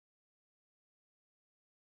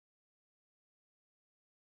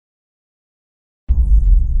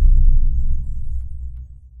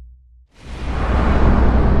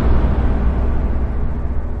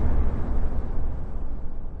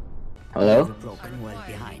Hello?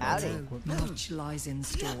 Howdy. Much lies in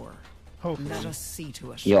store. Let us see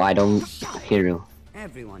to it. Yo, I don't hear you.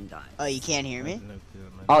 Everyone dies. Oh, you can't hear me?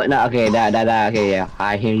 Oh, no, okay, okay, yeah.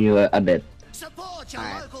 I hear you a bit. Support your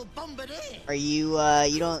local bombardier. Are you,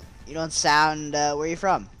 you don't sound, where are you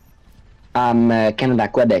from? I'm Canada,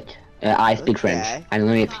 Quebec. I speak Okay. French. I don't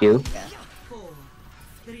know if you. Yeah. 4,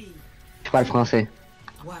 3, Je parle français.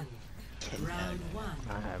 1. Round 1.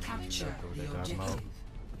 Capture the objective.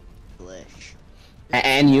 English.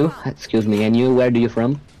 And you? Excuse me, and you? Where do you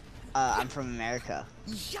from? I'm from America.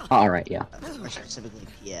 Oh, alright, yeah. More specifically,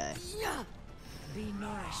 PA. Be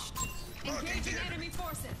nourished. Engaging enemy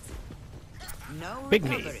forces. No Big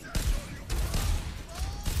me. recovery.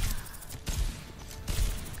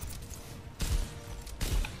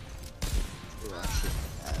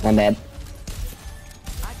 One dead.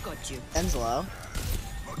 I've got you. Ends low.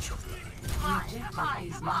 The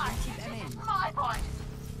objective is mine.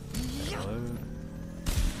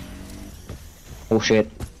 Oh shit.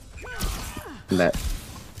 That. Enough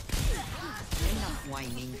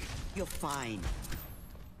whining. You're fine.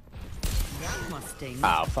 That must sting.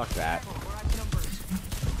 Oh, fuck that.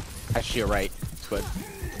 Actually, you're right. It's good.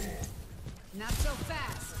 Not so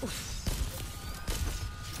fast.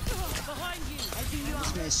 Behind you.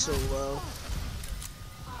 This guy's so low.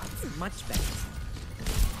 Much better.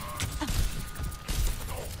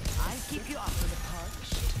 I'll keep you up for the park.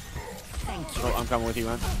 Thank you. Oh, I'm coming with you,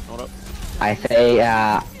 man. Hold up. I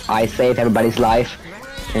saved everybody's life,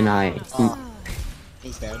 and I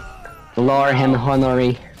He's dead. lure him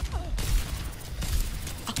honorary.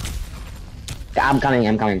 I'm coming.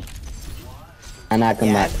 And I come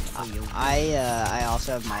Yeah, back. I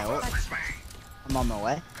also have my ult. I'm on my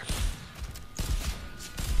way.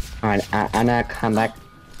 Alright, and I come back.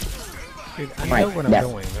 Dude, I Right, know what I'm yeah.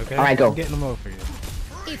 doing, okay? Alright, go. I'm getting them over for you.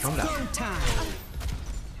 It's Calm down. go time.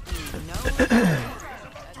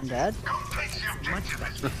 I'm dead. Much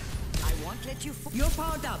better. I won't let you. You're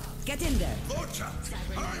powered up. Get in there.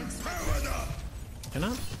 Can I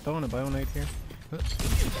throw in a Bionite here?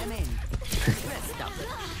 Come in. Rest up.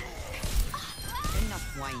 Enough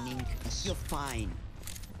whining. You're fine.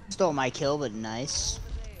 Stole my kill, but nice.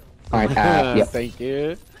 Alright, yep. Thank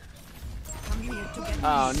you. Come here to get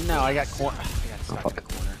Oh no, I got corner. I got stuck in the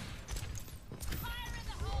corner.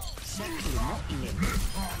 exactly not in it.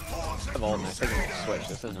 I've old, I think I'm gonna switch.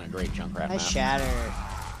 This isn't a great junk rat Nice map. shatter.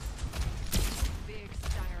 Big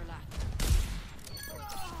style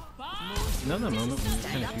You know that moment when you're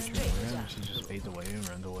trying to shoot your warrior and she just fades away and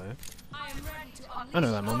runs away? I am ready to I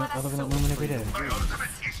know that moment. I live in that moment every day.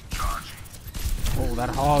 Oh, that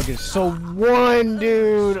hog is so one,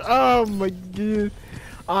 dude. Oh my god.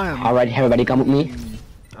 I am. Alright, everybody come with me.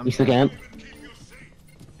 You still can.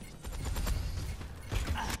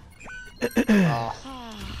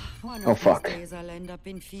 One Oh, of fuck. these days I'll end up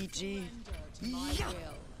in Fiji. Yeah.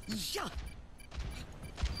 Yeah.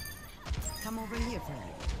 Come over here for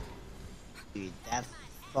you. Dude, that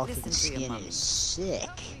fucking Listen to your skin mommy. is sick.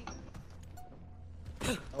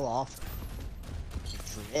 So awful.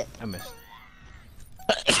 Drip. I missed.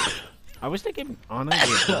 I was thinking Ana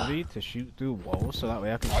the ability to shoot through walls so that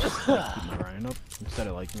way I can just like, keep my Ryan up instead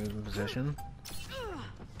of like moving position.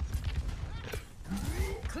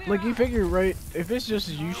 Like you figure, right? If it's just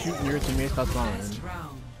you shooting your teammates, that's fine.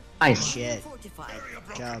 Round. Nice. Shit. Fortified.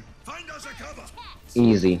 Good job.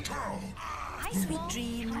 Easy. Sweet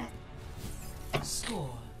dream. Score.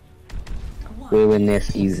 We win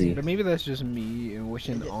this easy. But maybe that's just me and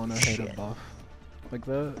wishing Ana had a buff like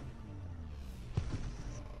that.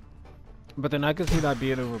 But then I could see that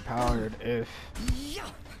being overpowered if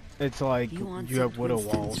it's like You want you have some Widow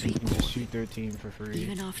Winston walls, so you can just shoot their team for free.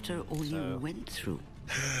 Even after all you went through.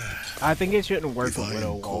 I think it shouldn't work with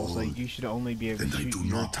Widow walls. Like you should only be able to shoot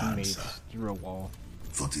your teammates through a wall.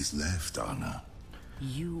 What is left, Anna?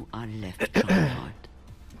 You are left hard.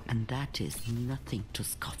 And that is nothing to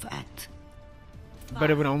scoff at. But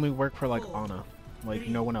it would only work for like Ana. Like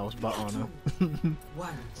no one else but Ana.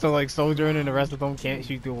 1. So like Sojourn and the rest of them can't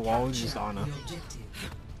shoot through walls, just Ana. The objective.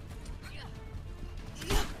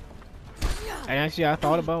 And actually I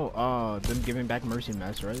thought about them giving back Mercy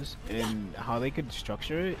Mass Res, and how they could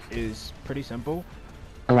structure it is pretty simple.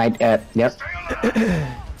 Alright, yep.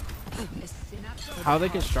 How they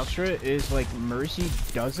can structure it is like Mercy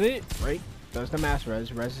does it, right? Does the mass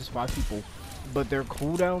reses 5 people, but their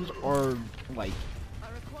cooldowns are like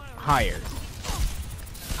higher.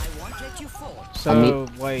 I won't let you fall. So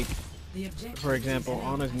like, The objective. for example,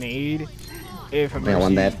 Ana's nade, if a Yeah,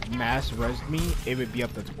 one Mercy dead. mass resed me, it would be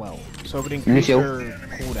up to 12. So it would Me increase too. their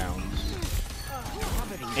cooldowns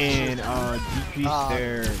and decrease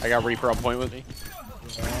their. I got Reaper on point with me.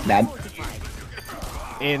 Bad.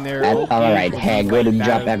 And they're Bad. Alright, hey, go to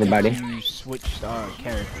drop everybody. You switched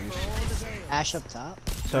characters. Ash up top.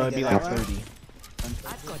 So it'd be like 30.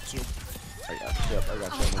 I've got you. I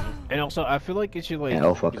got you. And also, I feel like it should like Yeah,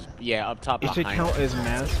 oh fuck. Yeah, up top it should behind. count as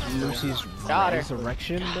Mercy's Got her.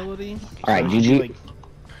 resurrection ability. Alright, So it should be, GG. like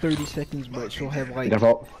 30 seconds, but she'll have like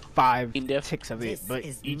Careful. 5 Diff. ticks of it, This but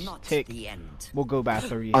is each not tick the end. will go back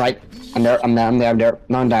 30. Alright, I'm there, I'm there, I'm there, I'm there.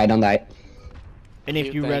 Don't die, don't die. And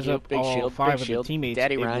if you Thank res you. up Big all shield, 5 big of the shield. teammates,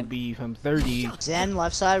 Daddy it will Ryan. be from 30, Zen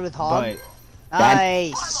left side with Hog. but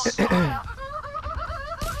Nice.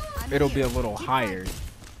 it'll be a little higher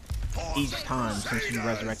each time since you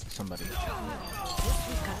resurrected somebody.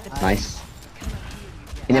 Nice.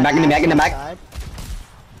 In the back, in the back, in the back. Side.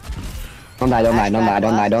 Don't die, don't die, don't die,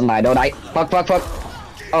 don't die, don't die, don't die. Fuck, fuck, fuck.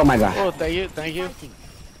 Oh my god. Oh, thank you, thank you.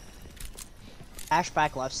 Ash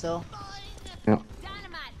back left still. Yeah.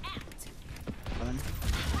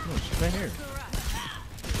 Oh, she's right here.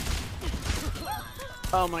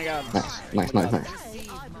 Oh my god. Nice, nice, nice, nice.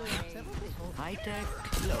 High tech,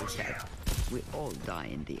 low tech. We all die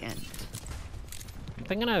in the end. I'm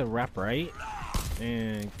thinking I'd wrap right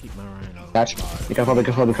and keep my Ryan on. Catch. Be careful, be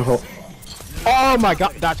careful, be careful. Oh my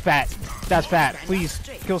god, that's fat. That's fat. Please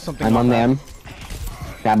kill something. I'm off on that. them.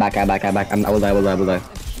 Get back, get back, get back. I will die, I will die, I will die.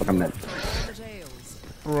 Fuck, I'm dead.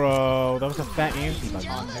 Bro, that was a fat anti by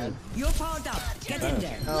my head. You're powered up. Get in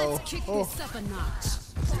there. Oh. Let's kick this up a notch.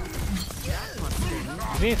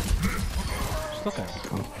 Man, just look at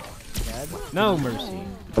her. No mercy.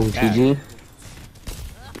 Oh, GG.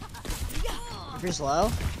 Reaper's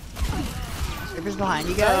low. Reaper's behind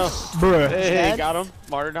you guys. Bruh. Hey, Dead. got him.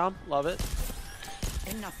 Martyrdom. Love it.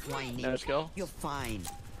 Enough whining. Let's go. You're fine.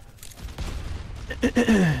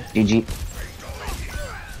 GG.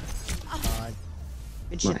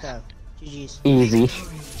 Good shit though. GG's. Easy.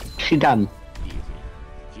 She done.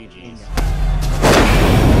 GG's.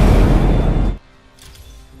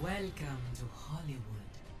 Welcome to Hollywood.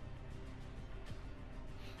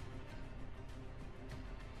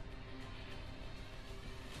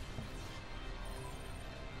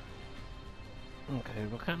 Okay,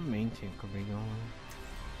 what kind of main team could we go on?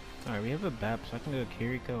 Alright, we have a BAP, so I can go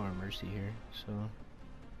Kiriko or Mercy here, so...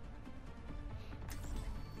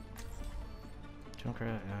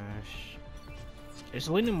 Junkrat, Ash... It's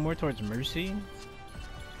leaning more towards Mercy.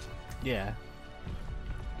 Yeah.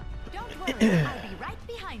 Don't worry, I'll be right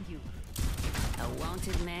behind you. A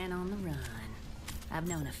wanted man on the run. I've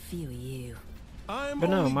known a few of you. But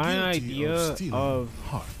no, my idea of,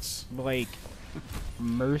 hearts. like,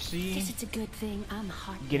 Mercy Guess it's a good thing I'm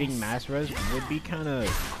heartless. getting mass res would be kind of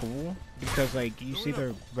cool, because, like, you see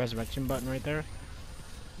the resurrection button right there?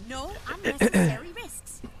 No unnecessary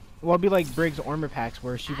risks. Well, it'd be like Briggs armor packs,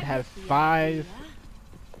 where she would have five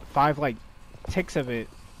like ticks of it,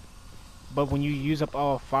 but when you use up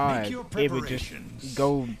all 5, it would just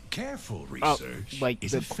go Careful up, research. like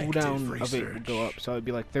is the effective cooldown of it would go up, so it'd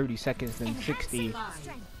be like 30 seconds, then 60,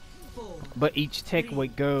 but each tick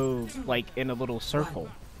would go like in a little circle,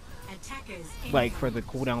 like for the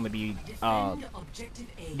cooldown to be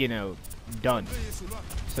you know, done,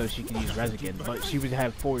 so she can use res again. But she would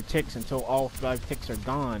have 4 ticks until all 5 ticks are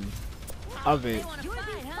gone of it.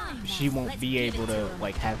 She won't be able to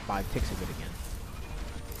like have 5 ticks of it again.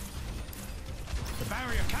 The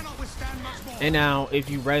barrier cannot withstand much more. And now if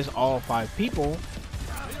you res all 5 people,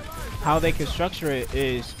 how they can structure it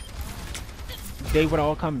is they would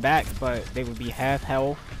all come back, but they would be half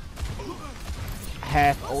health,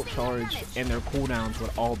 half ult charge, and their cooldowns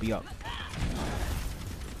would all be up.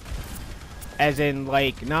 As in,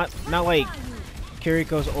 like, not like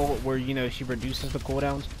Kiriko's ult where, you know, she reduces the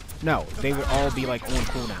cooldowns. No, they would all be like on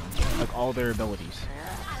cooldowns, like all their abilities.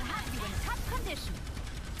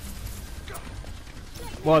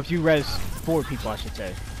 Well, if you res 4 people, I should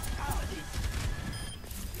say.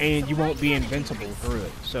 And you won't be invincible through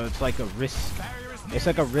it. So it's like a risk. It's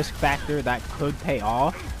like a risk factor that could pay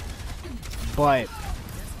off. But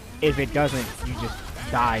if it doesn't, you just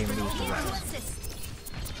die and lose the res.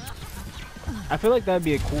 I feel like that'd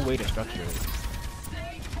be a cool way to structure it.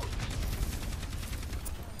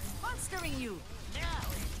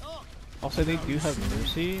 Also, they do have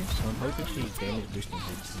Mercy, so I'm hoping she's damage boosting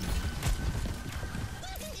hits.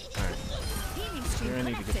 Alright. Here I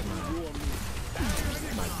need to get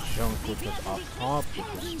my junk, which was off top, which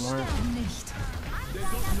was smart.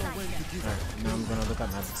 Alright, now I'm gonna look at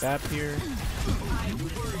my BAP here.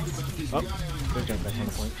 Oh, there's junk back on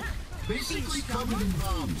the point. I'm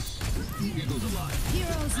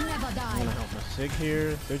gonna help my Sig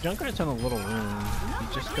here. Their Junkrat's in a little room. He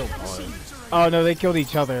just killed Bard. Oh no, they killed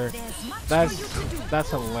each other. That's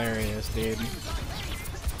hilarious, dude.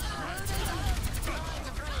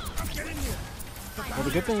 Well,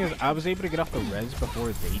 the good thing is I was able to get off the res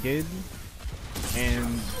before they did,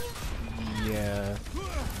 and yeah.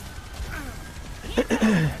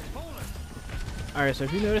 Alright, so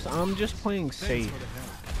if you notice, I'm just playing safe,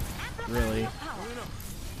 really.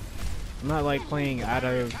 I'm not like playing out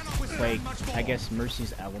of, like, I guess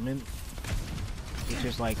Mercy's element, which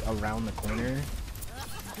is like around the corner.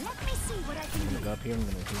 I'm gonna go up here, I'm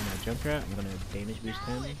gonna do my Junkrat, I'm gonna damage boost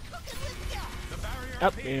him.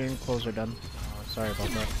 Up, and close are done. Sorry about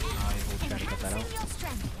that. I will try to cut that out.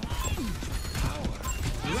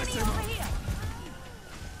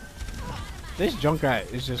 This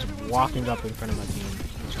Junkrat is just walking up in front of my team,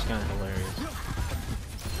 which is kind of hilarious.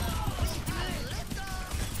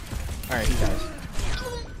 Alright, he dies.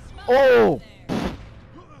 Oh!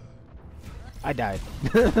 I died.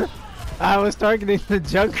 I was targeting the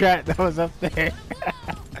Junkrat that was up there.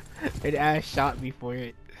 And Ash shot me for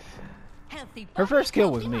it. Her first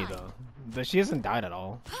kill was me, though. But she hasn't died at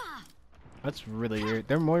all. That's really weird.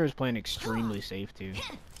 Their Moira's playing extremely safe, too.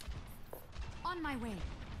 On my way.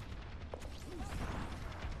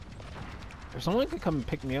 If someone could come and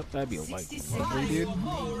pick me up, that'd be like lovely, dude.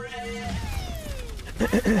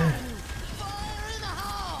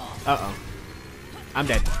 Uh-oh. I'm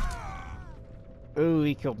dead. Ooh,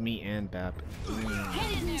 he killed me and Bap.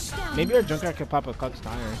 Maybe our Junkrat could pop a Clutch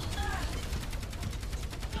Tire.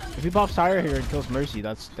 If he pops Tire here and kills Mercy,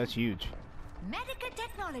 that's huge. Medical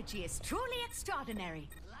technology is truly extraordinary.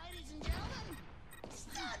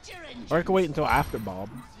 Or I could wait until after Bob.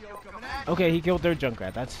 Okay, he killed their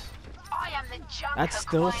Junkrat. That's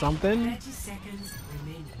still something.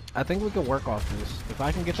 I think we could work off this. If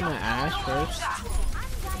I can get them an Ash first.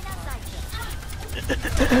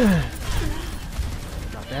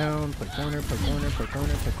 Drop down, put corner, put corner, put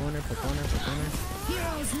corner, put corner, put corner, put corner.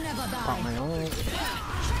 Pop my ult.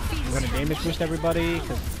 I'm gonna damage boost everybody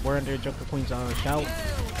because we're under Joker Queen's shout.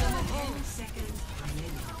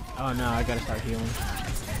 Oh no, I gotta start healing.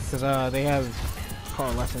 Because they have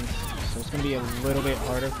coalescence, so it's gonna be a little bit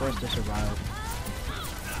harder for us to survive.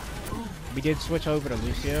 We did switch over to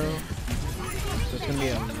Lucio, so it's gonna be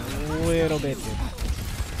a little bit different.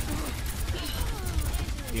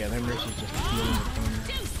 Yeah, their Mercy's just healing the corner.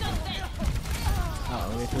 Uh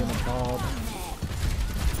oh, they threw him a ball.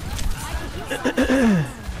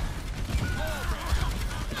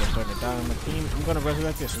 People are starting to die on my team. I'm gonna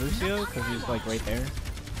resurrect this Lucio because he's like right there.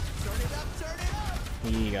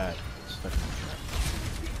 He got stuck.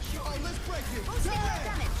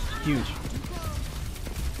 Huge.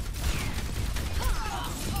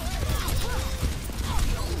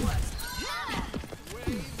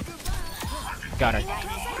 Got her.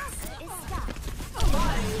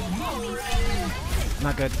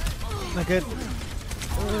 Not good. Not good.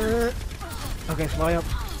 Okay, fly up.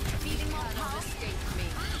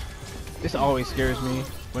 This always scares me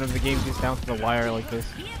whenever the game gets down to the wire like this.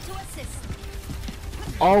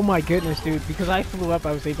 Oh my goodness, dude. Because I flew up,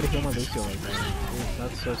 I was able to heal my Lucio like that.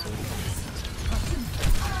 That's so silly.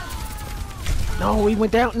 No, he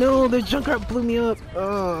went down. No, the Junkrat blew me up.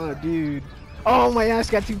 Oh, dude. Oh, my ass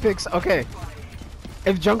got 2 picks. Okay.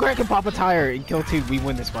 If Junkrat can pop a tire and kill 2, we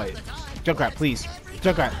win this fight. Junkrat, please.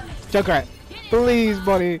 Junkrat. Junkrat. Please,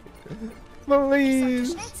 buddy.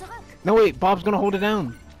 Please. No, wait. Bob's gonna hold it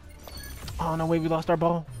down. Oh, no, wait. We lost our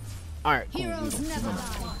ball. Alright, cool.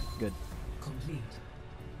 Good.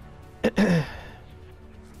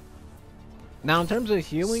 Now, in terms of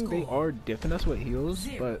healing, they are different. That's what heals,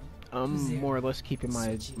 but I'm more or less keeping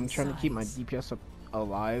my... I'm trying to keep my DPS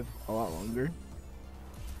alive a lot longer.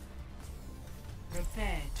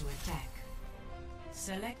 Prepare to attack.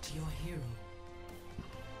 Select your hero.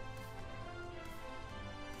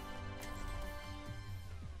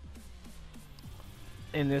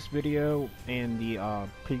 In this video and the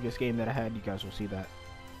previous game that I had, you guys will see that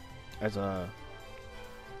as the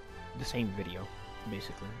same video,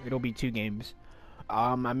 basically. It'll be 2 games.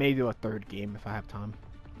 I may do a 3rd game if I have time.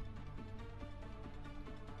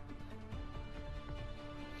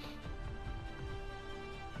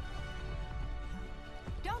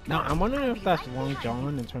 Now, I'm wondering if that's Long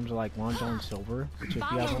John in terms of like Long John Silver, which if you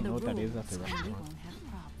guys don't know what that is, that's a restaurant.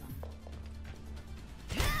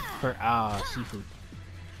 For seafood.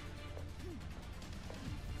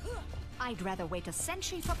 I'd rather wait a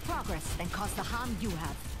century for progress than cause the harm you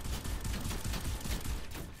have.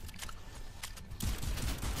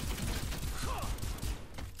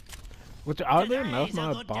 Which oddly enough,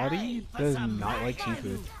 my body does not like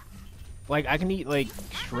seafood. Like I can eat like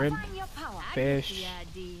shrimp, fish,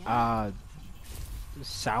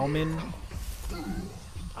 salmon.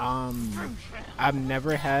 I've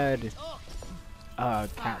never had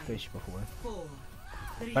catfish before,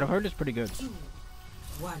 but I've heard it's pretty good.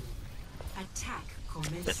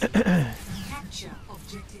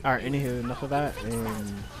 Alright, anywho, enough of that,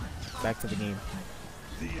 and back to the game.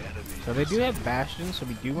 So they do have Bastion, so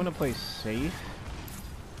we do want to play safe.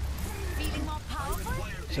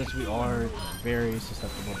 Since we are very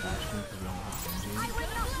susceptible to Bastion, because we don't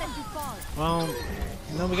have Genji. Well,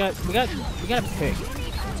 no, we got a pick.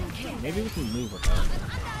 Maybe we can move with that.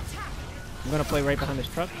 I'm gonna play right behind this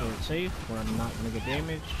truck where it's safe, where I'm not gonna get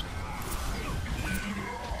damaged.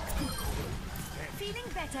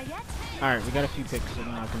 Alright, we got a few picks, so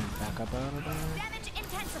now I can back up out of there.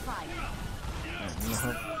 Alright, I'm gonna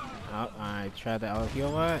help out. I tried the out heal a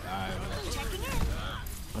lot. I was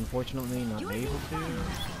unfortunately not able to.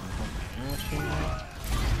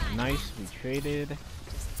 Nice, we traded.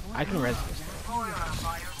 I can res this though.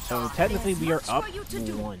 So technically we are up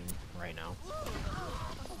 1 right now.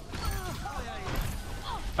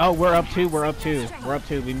 Oh, we're up 2, we're up 2. We're up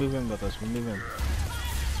 2. We move in with us, we move in.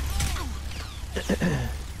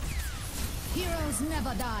 Heroes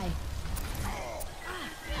never die.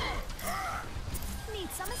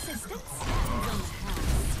 Need some assistance?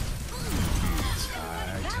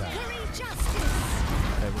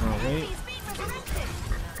 Okay, we're gonna wait.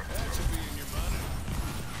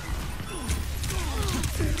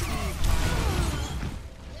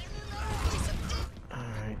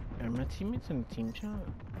 Alright, are my teammates in team chat?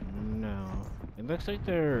 No. It looks like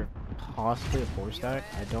they're possibly a 4-stack.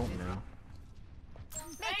 I don't know.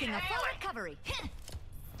 Making a full recovery.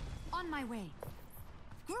 On my way.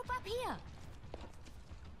 Group up here.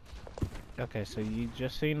 Okay, so you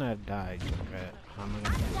just seen I've died. Right? How am I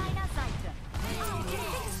gonna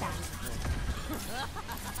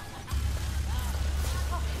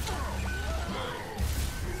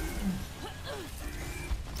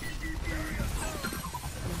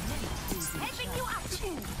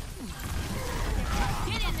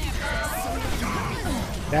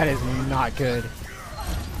That is not good.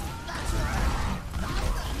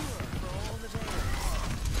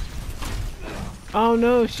 Oh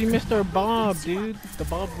no, she missed her bob, dude. The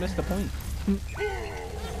bob missed the point.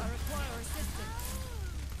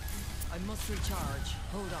 I must recharge.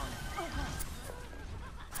 Hold on.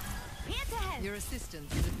 Your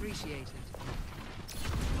assistance is appreciated.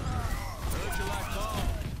 Heard you like ball.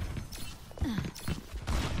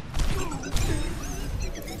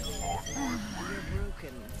 You're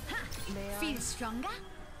broken. Feel stronger?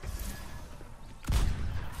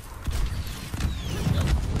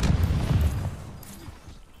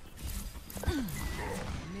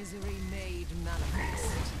 Misery made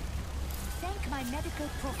manifest. Thank my medical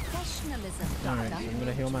professionalism. Alright, so I'm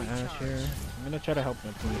gonna heal my ass here. I'm gonna try to help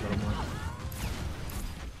my team a little more.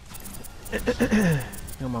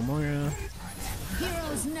 Heal my Moira.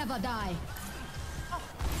 Heroes never die.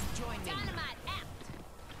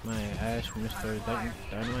 My Ash missed her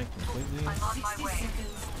dynamite completely. I'm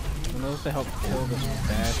supposed to help kill this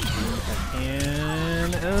Bastion if I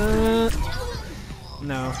can.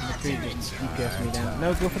 No, McCree just DPS me down.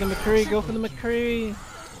 No, go for the McCree, go for the McCree!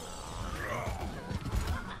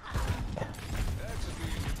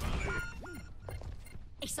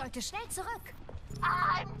 Ich sollte schnell zurück.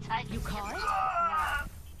 You call?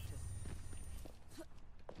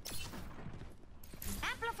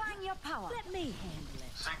 Amplifying your power. Let me handle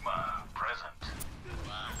it. Sigma, present.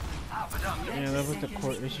 Yeah, that was the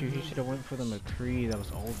core issue. He should have went for the McCree that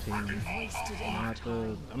was ulting. Not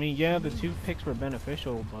the... I mean, yeah, the 2 picks were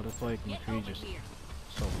beneficial, but it's like McCree just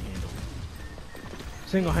so handled.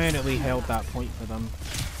 Single-handedly held that point for them.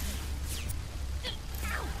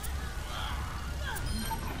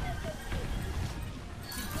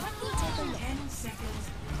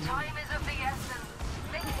 Time is of the essence.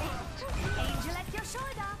 Angel at your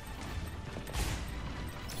shoulder.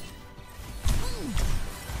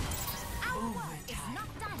 Our work is not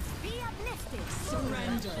done. Be uplifted.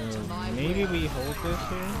 Surrender to my will. Maybe we hold this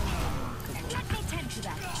here? Let me tend to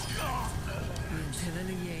that.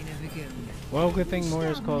 Well, good thing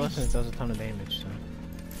Moira's Coalescence does a ton of damage, so...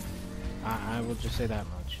 I will just say that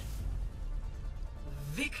much.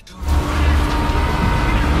 Victory.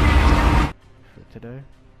 For today.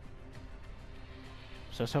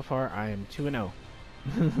 So far, I am 2-0.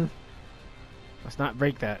 Let's not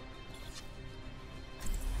break that.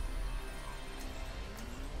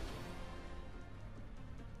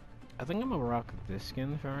 I think I'm gonna rock this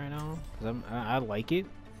skin for right now, because I like it.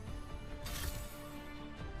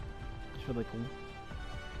 It's really cool.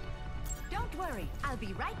 Don't worry, I'll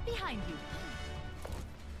be right behind you.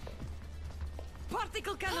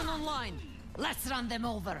 Particle cannon online. Let's run them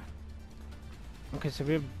over. Okay, so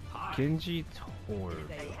we have Genji Torb.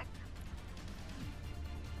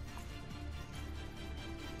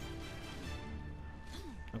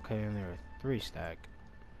 Okay, and they're a 3-stack.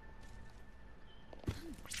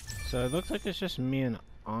 So it looks like it's just me and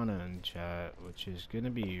Anna in chat, which is gonna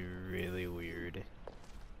be really weird.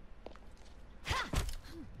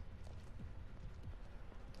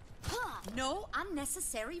 No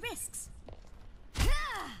unnecessary risks. 5,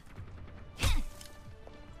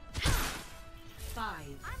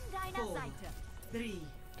 An deiner 4, Seite. 3,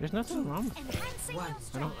 There's nothing wrong with that. Enhancing your One.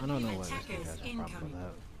 I don't know why this guy has a problem Incoming.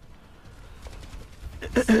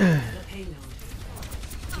 with the that. payload.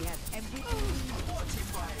 We have everything.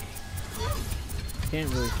 Can't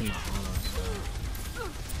really see my Anna, so...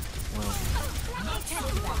 Well...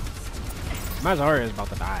 My Zarya is about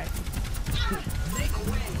to die.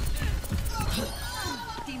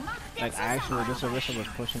 Like, actually, this Orisa was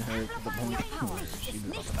pushing her to the point where she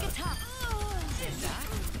was about to die.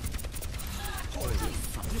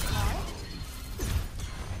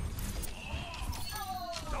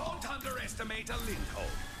 Don't underestimate a Lindholm.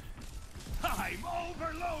 I'm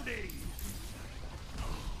overloading.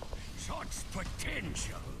 Such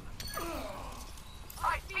potential.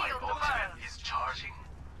 I feel the man is charging.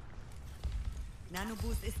 Nano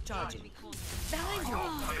boost is charging. Behind you.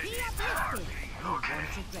 Be uplifted.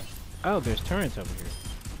 Okay. Oh, there's turrets over here.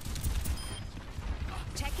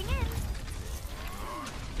 Checking in.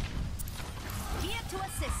 Here to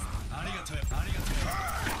assist.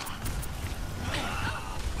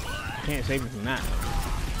 Can't save me from that.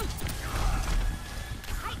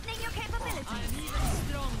 Heightening your capabilities. I'm even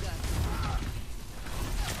stronger.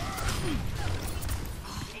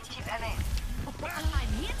 I'm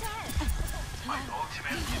here to help. My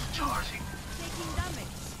ultimate is charging. Taking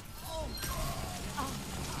damage.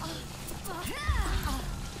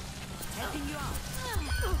 Helping you out.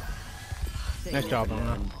 Nice job,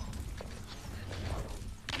 Anna.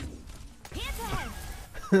 Here to help.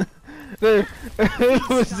 It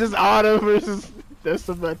was just Anna versus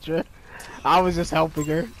Decimetra. I was just helping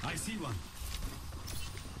her. I see one.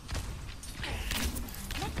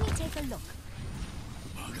 Let me take a look.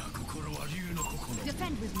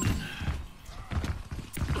 Defend with me.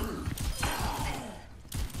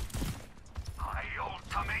 My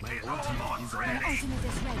ultimate is almost My ready. ultimate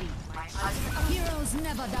is ready. Heroes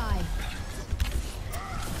never die.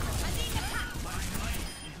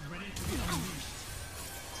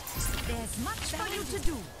 There's much for you to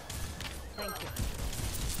do. Thank you.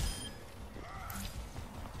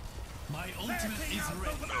 My ultimate is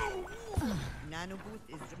ready. Nano boost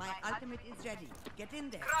is my ultimate is ready. Get in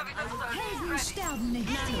there. Helden sterben nicht.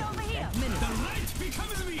 Enemy over here. The light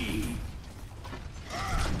becomes me.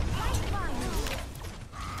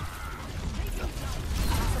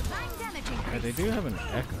 Supplying damage Yeah, increase. they do have an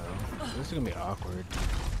echo. This is gonna be awkward.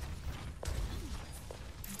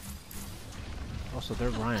 Also, they're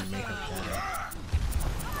Ryan makeup shadow.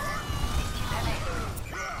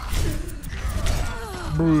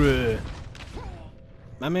 Bruh.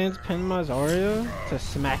 My man's pinned my Zarya to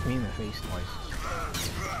smack me in the face twice.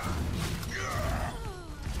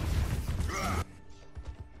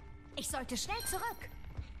 Ich sollte schnell zurück.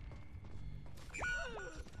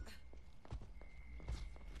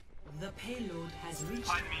 The payload has reached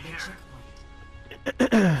Find me the here.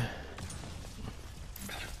 checkpoint.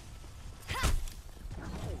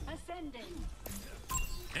 Ascending.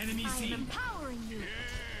 Enemy I am seen. empowering you.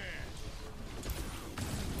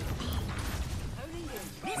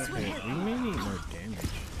 This will Okay, help. we may need more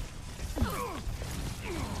damage.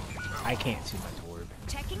 I can't see my Torb.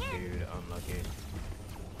 Checking in. Dude, unlucky.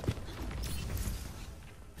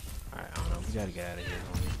 Alright, I don't know. We gotta get out of here,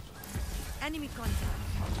 homie. Enemy contact.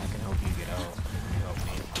 I can help you get out. You help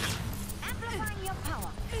me. Amplifying your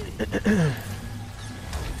power.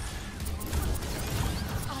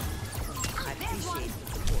 I There's one. appreciate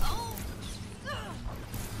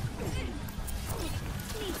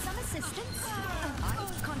Need some assistance? I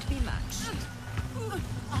can't be matched.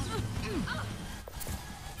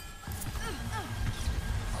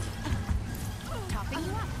 Topping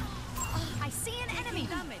you up. I see an enemy.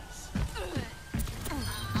 Damage.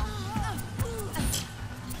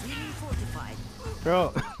 Healing fortified.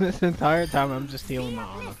 Bro, this entire time I'm just healing Be my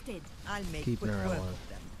Ana. uplifted. I'll make Keeping quick her work alive. of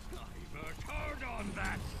them. Worked hard on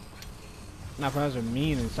that. Now, if I was a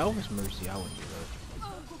mean and selfish Mercy, I wouldn't do that.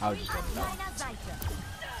 I would just let it An out. deiner Seite.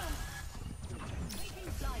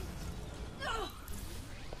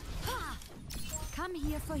 Come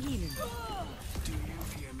here for healing. Do you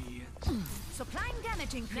hear me? Supplying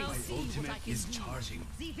damage increase. My ultimate is charging.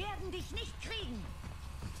 Sie werden dich nicht kriegen.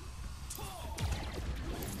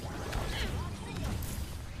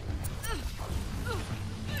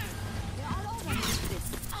 They're all over this.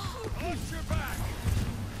 Watch your back.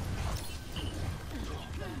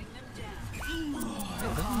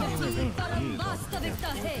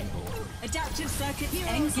 Adaptive circuit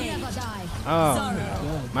engaged. Oh,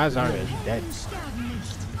 no. My Zarya is dead.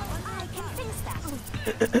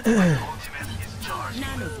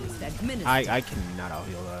 I cannot out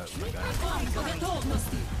heal that. Oh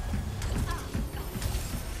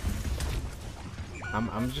my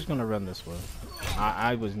god. I'm just gonna run this way.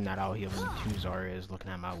 I was not out healing 2 Zaryas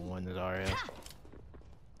looking at my 1 Zarya.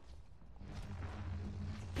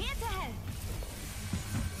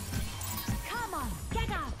 Come on, get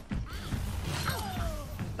up.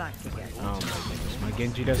 Back again. Oh my goodness, my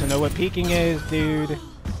Genji doesn't know what peeking is, dude.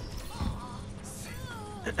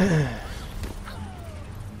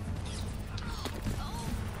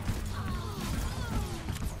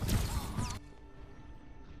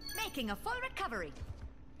 Making a full recovery.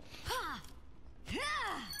 Ha!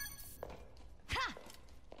 Ha! Ha!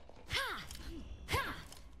 Ha! Ha!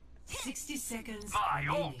 60 seconds My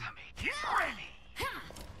remaining. ultimate is ready.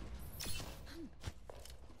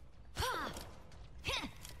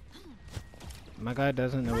 My guy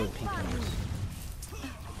doesn't know what peeking is.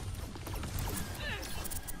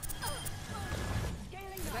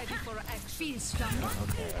 Ready for action. Feel stronger.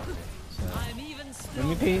 Okay. So, let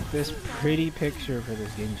me paint this pretty picture for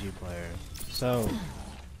this Genji player. So,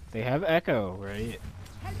 they have Echo, right?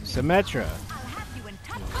 Symmetra.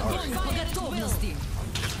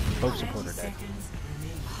 Poke supporter deck.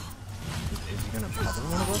 Is he gonna cover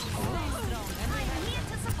one of us? Oh.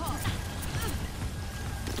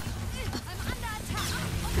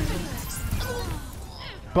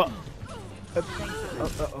 But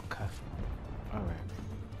okay. Alright.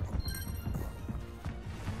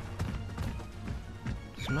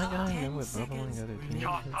 Does my guy know what leveling the other team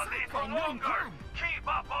Just a little longer. Keep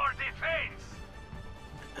up our defense.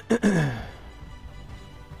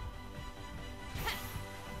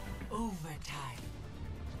 Overtime.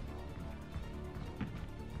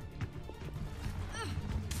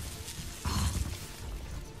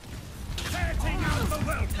 Setting out the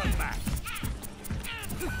welcome mat.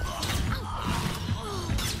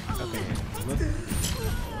 Okay,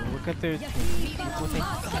 look at their team. What they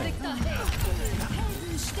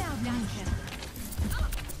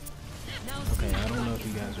Okay, I don't know if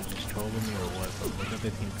you guys are just trolling me or what, but look at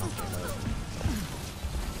the team comfort level.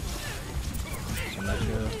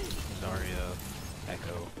 Symmetra, Zarya,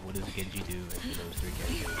 Echo. What does Genji do into those 3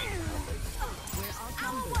 characters?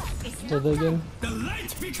 Say that again? The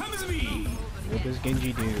light becomes me. What does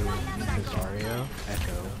Genji do into Zarya,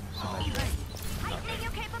 Echo, Symmetra?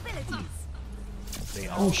 They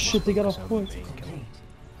all Oh shit, they got off point.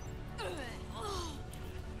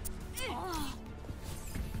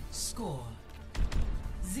 Score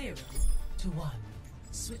 0-1.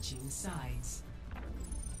 Switching sides.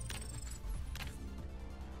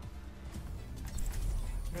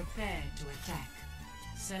 Prepare to attack.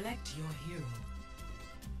 Select your hero.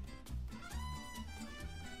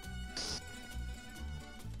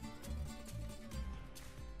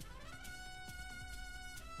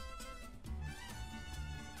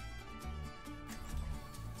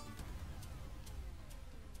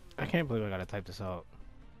 I can't believe I gotta type this out.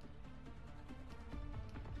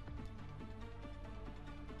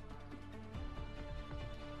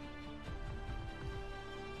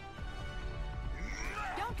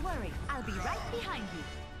 Don't worry, I'll be right behind you.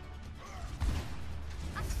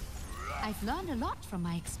 I've learned a lot from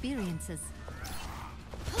my experiences.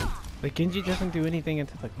 But Genji doesn't do anything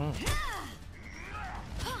into the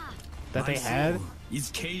that they had.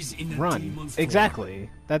 Run. Exactly.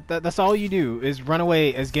 That's all you do is run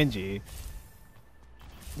away as Genji.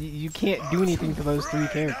 You can't do anything to those 3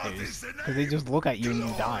 characters because they just look at you and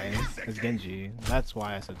you die as Genji. That's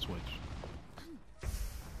why I said switch.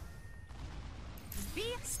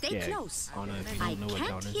 Stay close. Anna, if you don't know what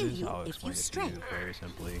Jonas is, I'll explain it to you very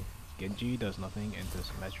simply. Genji does nothing into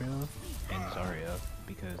Symmetra and Zarya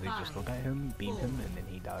because they just look at him, beam him, and then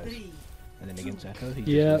he dies. And then against Echo, he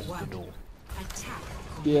just uses the duel.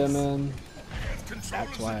 Yeah, man.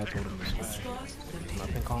 That's why I told him to switch.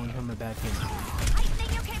 I've been calling him a bad Genji.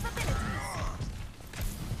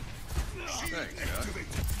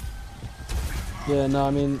 Yeah, no, I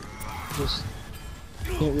mean, just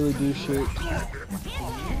can't really do shit.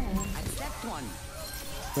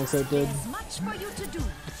 Like I did. Much for you to do.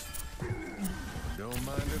 Don't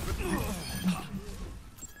mind if it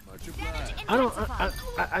much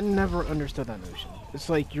obliged. I never understood that notion. It's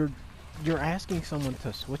like you're asking someone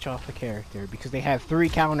to switch off the character because they have 3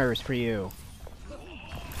 counters for you.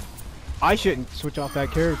 I shouldn't switch off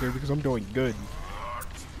that character because I'm doing good.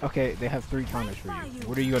 Okay, they have 3 counters for you.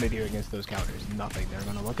 What are you gonna do against those counters? Nothing. They're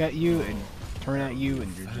gonna look at you and turn at you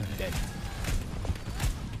and you're just dead.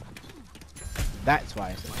 That's why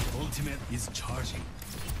I said Ultimate is charging.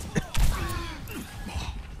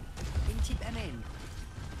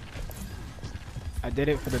 I did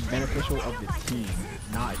it for the beneficial of the team,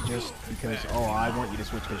 not just because, oh, I want you to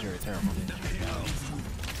switch because you're a terrible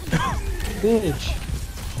Bitch.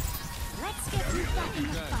 Let's get you back in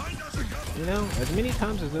the fight. You know, as many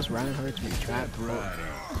times as this round hurts me, trap through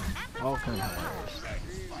all kinds of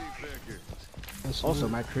ways. Also,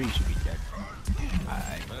 my Kree should be dead.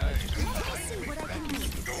 I just See what I can do.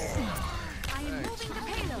 I am moving the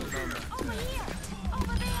payload. Over here.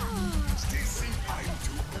 Over there.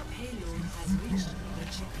 The payload has reached the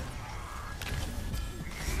checker.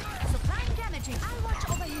 Supplying damaging. I'll watch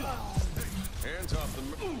over here. Hands off the.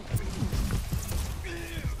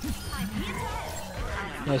 I'm here to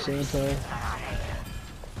help. Nice anti.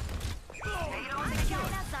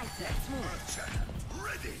 Kleiner Seite.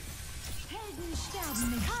 Helden sterben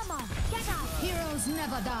nicht. Come on, get out. Heroes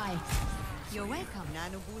never die. You're welcome.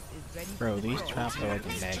 Nano boost is ready. Bro, these traps are like a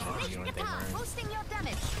magnet. You know what they learn? Boosting your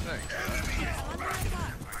damage.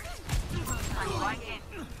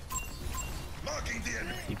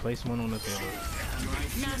 He placed one on the field.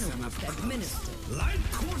 Nano boost administered.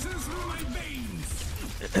 Life courses through my veins.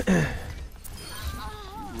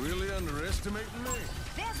 Really underestimating me?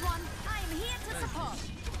 There's one. I am here to support.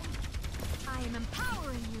 I am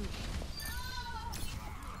empowering you.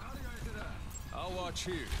 I'll watch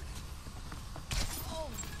here. Oh,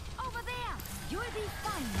 over there. You'll be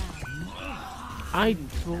fine now. I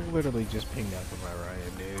literally just pinged out to my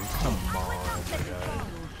right, dude. Come on, my guy.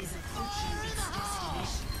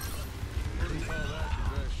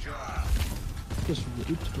 Just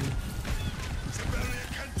raped me.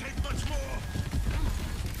 Can't take much more.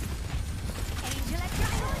 Angel at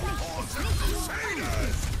your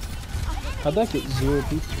service. How'd that get 0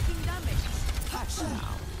 people?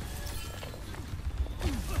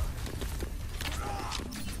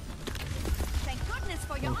 Thank goodness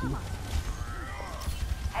for your armor.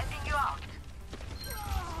 Helping you out.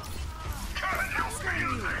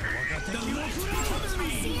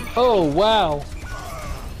 Oh, wow.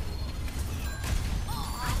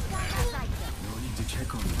 No need to check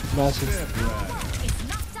on me. Massive.